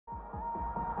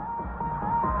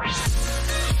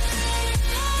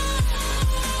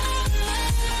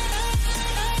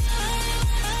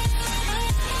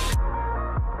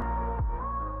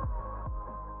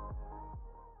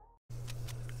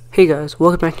Hey guys,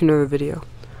 welcome back to another video.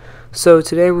 So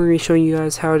today we're going to be showing you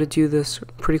guys how to do this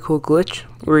pretty cool glitch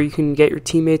where you can get your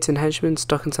teammates and henchmen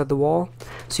stuck inside the wall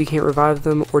so you can't revive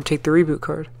them or take the reboot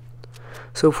card.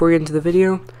 So before we get into the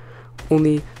video,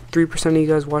 only 3% of you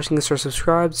guys watching this are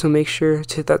subscribed, so make sure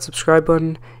to hit that subscribe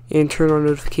button and turn on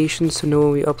notifications to know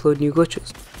when we upload new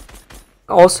glitches.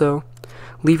 Also,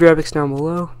 leave your epics down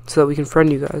below so that we can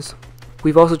friend you guys.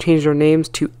 We've also changed our names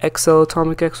to XL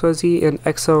Atomic XYZ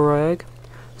and XL Rag.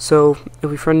 So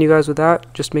if we friend you guys with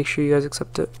that, just make sure you guys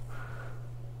accept it.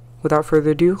 Without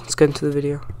further ado, let's get into the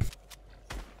video.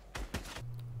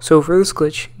 So for this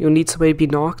glitch, you'll need somebody to be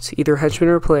knocked, either a henchman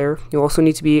or a player. You'll also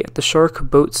need to be at the shark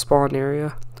boat spawn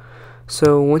area.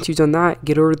 So once you've done that,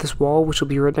 get over to this wall, which will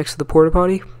be right next to the porta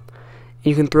potty, and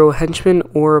you can throw a henchman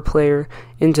or a player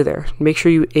into there. Make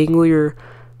sure you angle your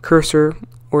cursor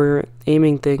or your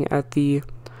aiming thing at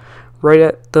right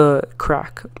at the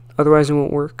crack, otherwise it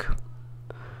won't work.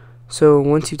 So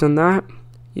once you've done that,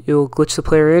 you'll glitch the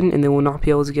player in and they will not be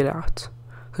able to get out.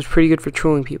 So it's pretty good for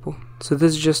trolling people. So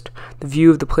this is just the view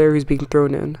of the player who's being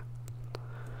thrown in.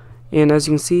 And as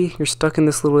you can see, you're stuck in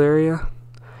this little area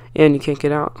and you can't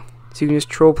get out. So you can just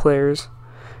troll players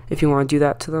if you want to do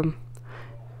that to them,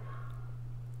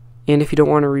 and if you don't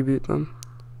want to reboot them.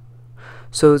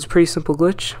 So it's a pretty simple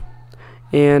glitch,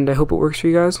 and I hope it works for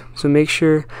you guys. So make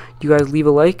sure you guys leave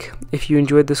a like if you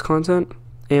enjoyed this content,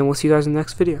 and we'll see you guys in the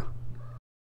next video.